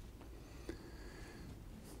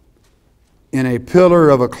in a pillar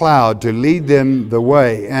of a cloud to lead them the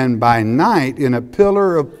way, and by night in a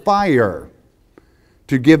pillar of fire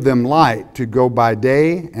to give them light, to go by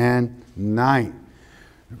day and night.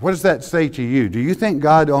 What does that say to you? Do you think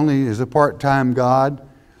God only is a part-time God?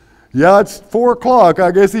 Yeah, it's 4 o'clock.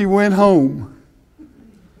 I guess He went home.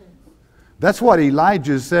 That's what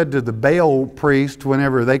Elijah said to the Baal priest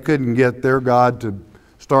whenever they couldn't get their God to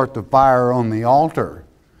start the fire on the altar.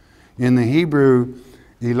 In the Hebrew,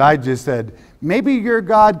 Elijah said, maybe your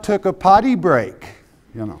God took a potty break,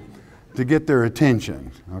 you know, to get their attention,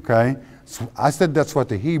 okay? So I said that's what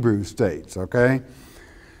the Hebrew states, okay?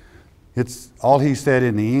 It's all he said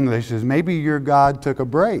in the English is maybe your God took a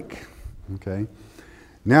break, okay?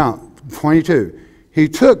 Now, 22. He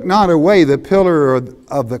took not away the pillar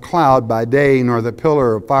of the cloud by day, nor the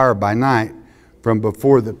pillar of fire by night from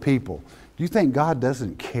before the people. Do you think God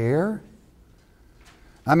doesn't care?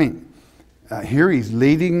 I mean, here He's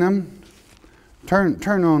leading them.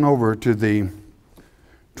 Turn on over to the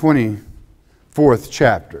 24th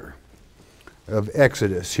chapter of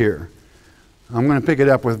Exodus here. I'm going to pick it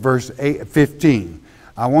up with verse 15.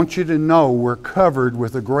 I want you to know we're covered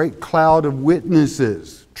with a great cloud of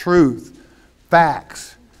witnesses, truth,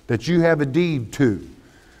 facts that you have a deed to.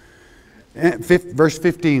 Verse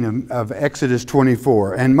 15 of Exodus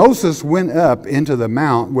 24. And Moses went up into the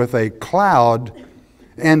mount with a cloud,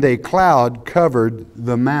 and a cloud covered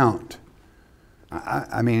the mount.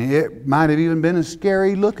 I mean, it might have even been a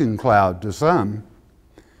scary looking cloud to some.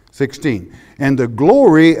 16. And the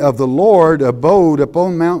glory of the Lord abode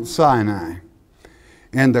upon Mount Sinai,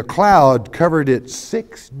 and the cloud covered it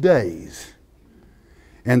 6 days.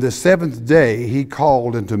 And the 7th day He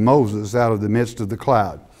called unto Moses out of the midst of the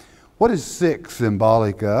cloud. What is 6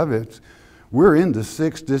 symbolic of? We're in the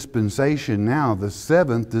 6th dispensation now. The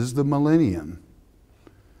 7th is the millennium.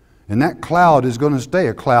 And that cloud is going to stay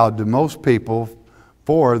a cloud to most people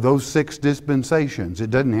for those 6 dispensations.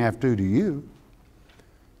 It doesn't have to you.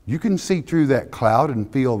 You can see through that cloud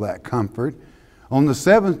and feel that comfort. On the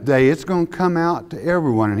 7th day, it's going to come out to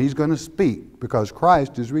everyone, and He's going to speak because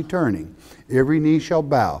Christ is returning. Every knee shall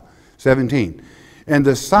bow. 17. And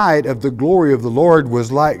the sight of the glory of the Lord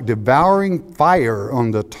was like devouring fire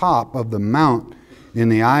on the top of the mount in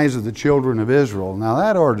the eyes of the children of Israel. Now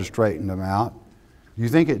that ought to straighten them out. You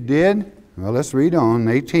think it did? Well, let's read on.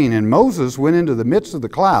 18. And Moses went into the midst of the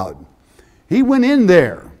cloud. He went in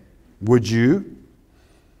there. Would you?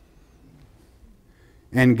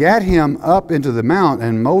 And gat him up into the mount,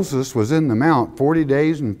 and Moses was in the mount 40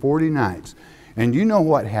 days and 40 nights. And you know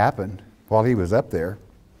what happened while he was up there?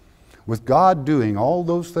 With God doing all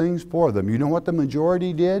those things for them, you know what the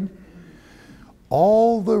majority did?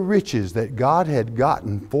 all the riches that God had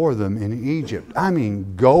gotten for them in Egypt. I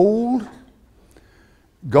mean, gold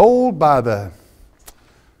by the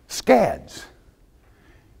scads.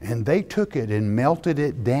 And they took it and melted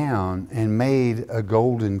it down and made a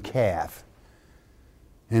golden calf.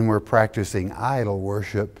 And were practicing idol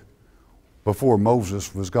worship before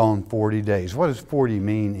Moses was gone 40 days. What does 40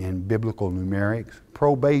 mean in biblical numerics?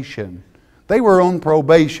 Probation. They were on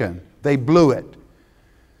probation. They blew it.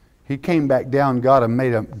 He came back down.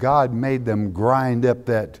 God made them grind up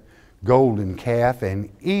that golden calf and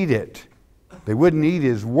eat it. They wouldn't eat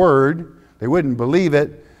His word. They wouldn't believe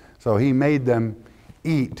it. So He made them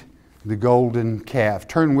eat the golden calf.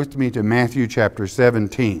 Turn with me to Matthew chapter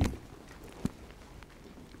 17.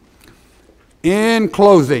 In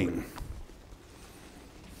closing,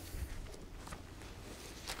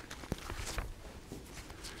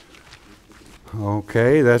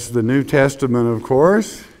 okay, that's the New Testament, of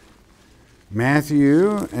course.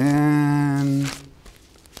 Matthew and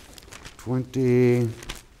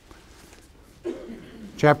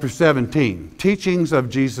chapter 17, Teachings of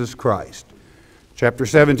Jesus Christ. Chapter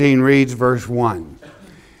 17 reads verse 1.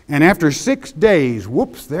 And after 6 days,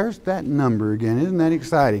 whoops, there's that number again. Isn't that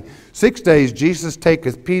exciting? 6 days, Jesus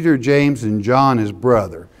taketh Peter, James, and John his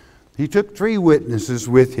brother. He took 3 witnesses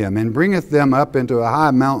with him, and bringeth them up into a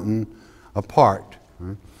high mountain apart.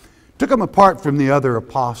 Took them apart from the other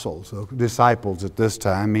apostles, disciples at this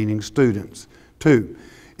time, meaning students, too.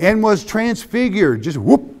 And was transfigured, just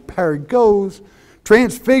whoop, there it goes.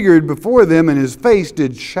 Transfigured before them, and His face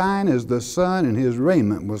did shine as the sun, and His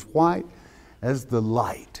raiment was white as the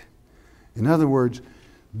light. In other words,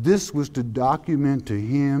 this was to document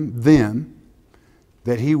to them,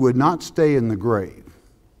 that He would not stay in the grave,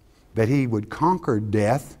 that He would conquer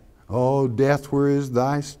death. Oh, death, where is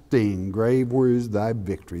thy sting? Grave, where is thy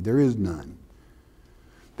victory? There is none.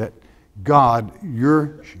 That God,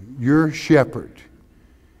 your shepherd,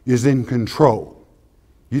 is in control.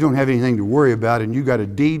 You don't have anything to worry about, and you got a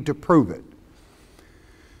deed to prove it.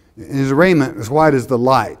 His raiment was white as the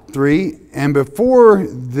light. 3, and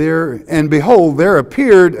behold, there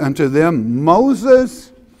appeared unto them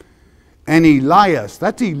Moses and Elias.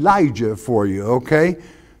 That's Elijah for you, okay?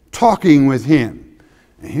 Talking with him.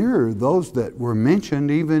 And here are those that were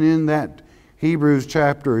mentioned even in that Hebrews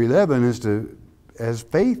chapter 11 as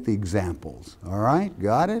faith examples. All right,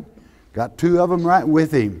 got it? Got 2 of them right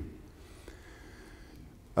with him.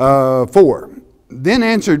 4. Then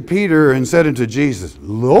answered Peter and said unto Jesus,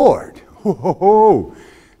 Lord,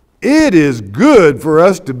 it is good for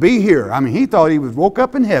us to be here. I mean, he thought he was woke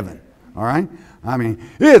up in heaven. All right? I mean,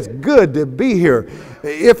 it's good to be here.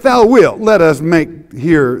 If thou wilt, let us make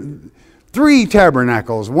here 3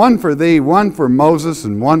 tabernacles, one for thee, one for Moses,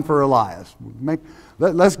 and one for Elias.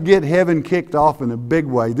 Let's get heaven kicked off in a big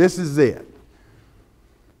way. This is it.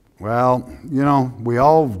 Well, you know, we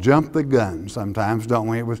all jump the gun sometimes, don't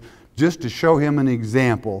we? It was just to show him an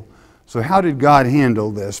example. So how did God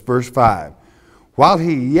handle this? Verse 5. While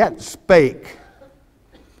he yet spake,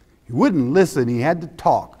 he wouldn't listen, he had to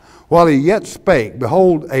talk. While he yet spake,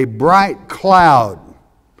 behold, a bright cloud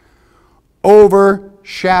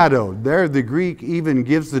overshadowed. There the Greek even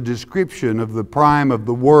gives the description of the prime of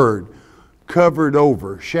the word. Covered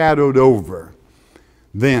over, shadowed over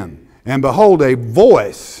them. And behold, a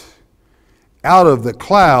voice out of the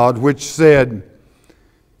cloud which said,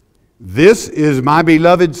 This is my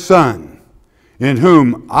beloved Son, in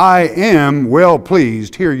whom I am well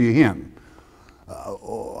pleased. Hear ye him.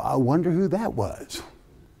 I wonder who that was.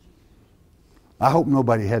 I hope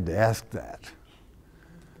nobody had to ask that.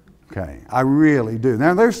 Okay, I really do.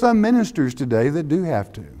 Now, there's some ministers today that do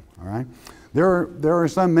have to, all right? There are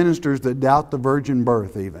some ministers that doubt the virgin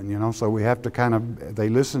birth even, you know, so we have to they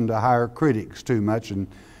listen to higher critics too much, and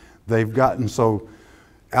they've gotten so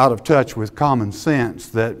out of touch with common sense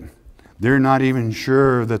that they're not even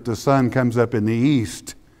sure that the sun comes up in the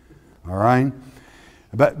east, all right?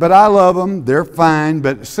 But I love them, they're fine,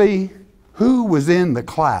 but see, who was in the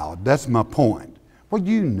cloud? That's my point. Well,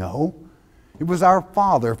 you know, it was our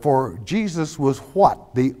Father, for Jesus was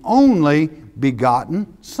what? The only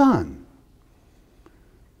begotten Son.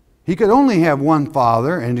 He could only have one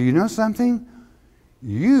Father, and do you know something?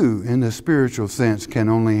 You, in the spiritual sense, can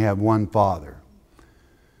only have one Father.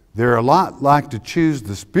 There are a lot like to choose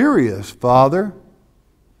the spurious father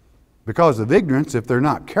because of ignorance, if they're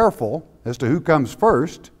not careful as to who comes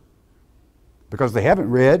first, because they haven't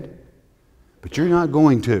read, but you're not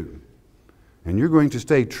going to. And you're going to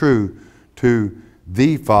stay true to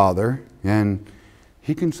the Father, and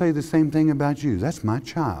He can say the same thing about you. That's my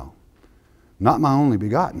child. Not my only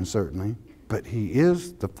begotten, certainly, but He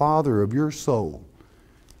is the Father of your soul.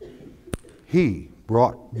 He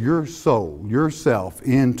brought your soul, yourself,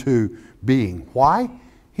 into being. Why?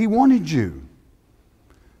 He wanted you.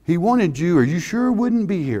 He wanted you, or you sure wouldn't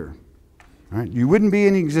be here. Right? You wouldn't be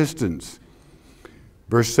in existence.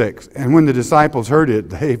 Verse 6, and when the disciples heard it,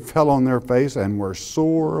 they fell on their face and were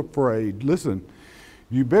sore afraid. Listen,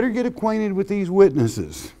 you better get acquainted with these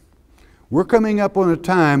witnesses. We're coming up on a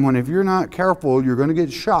time when if you're not careful, you're going to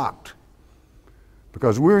get shocked.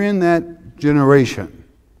 Because we're in that generation.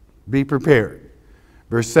 Be prepared.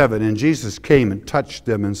 Verse 7, and Jesus came and touched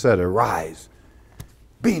them and said, arise,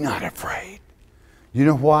 be not afraid. You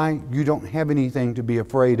know why? You don't have anything to be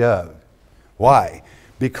afraid of. Why?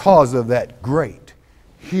 Because of that great,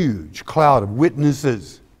 huge cloud of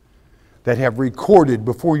witnesses that have recorded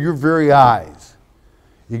before your very eyes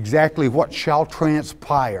exactly what shall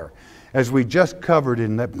transpire. As we just covered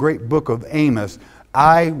in that great book of Amos,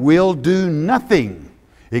 I will do nothing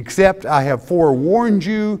except I have forewarned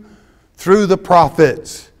you through the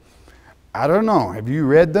prophets. I don't know. Have you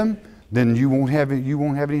read them? Then you won't have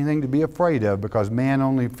anything to be afraid of, because man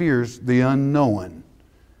only fears the unknown.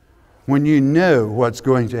 When you know what's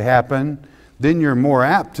going to happen, then you're more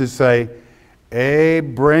apt to say, hey,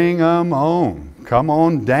 bring them home. Come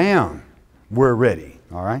on down. We're ready.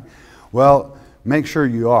 All right? Well, make sure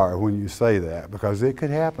you are when you say that, because it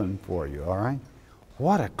could happen for you. All right?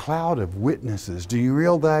 What a cloud of witnesses. Do you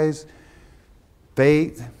realize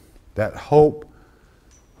faith, that hope,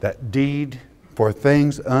 that deed for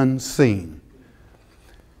things unseen?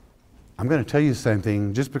 I'm going to tell you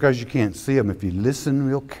something. Just because you can't see them, if you listen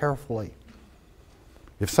real carefully,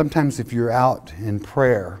 sometimes if you're out in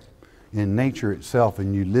prayer in nature itself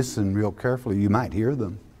and you listen real carefully, you might hear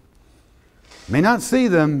them. You may not see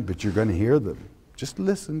them, but you're going to hear them. Just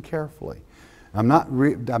listen carefully. I'm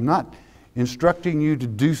not instructing you to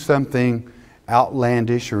do something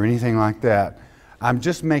outlandish or anything like that. I'm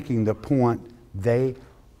just making the point, they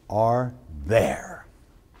are there.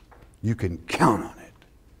 You can count on it.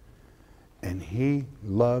 And He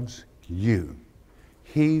loves you.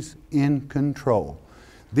 He's in control.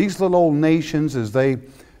 These little old nations, as they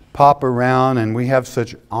pop around, and we have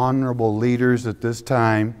such honorable leaders at this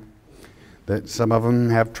time that some of them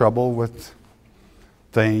have trouble with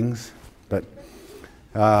things, but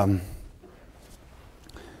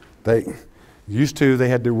they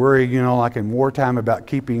had to worry, like in wartime, about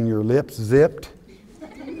keeping your lips zipped.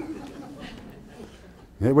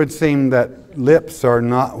 It would seem that lips are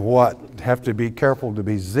not what have to be careful to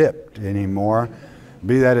be zipped anymore,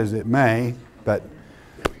 be that as it may, but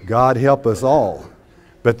God help us all.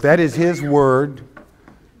 But that is His word.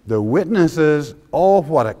 The witnesses, oh,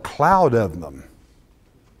 what a cloud of them.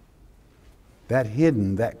 That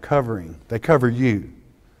hidden, that covering, they cover you,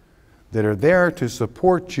 that are there to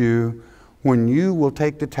support you when you will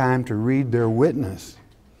take the time to read their witness.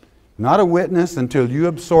 Not a witness until you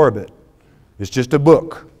absorb it. It's just a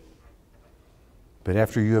book. But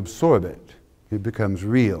after you absorb it, it becomes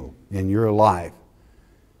real in your life.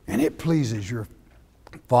 And it pleases your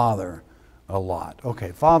Father a lot.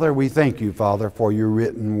 Okay, Father, we thank you, Father, for your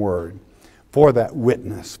written word. For that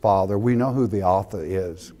witness, Father. We know who the author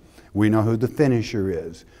is. We know who the finisher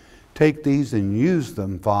is. Take these and use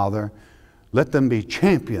them, Father. Let them be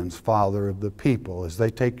champions, Father, of the people as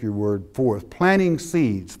they take your word forth. Planting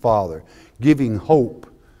seeds, Father, giving hope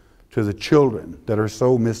to the children that are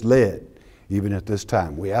so misled even at this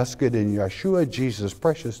time. We ask it in Yeshua, Jesus'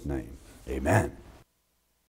 precious name. Amen.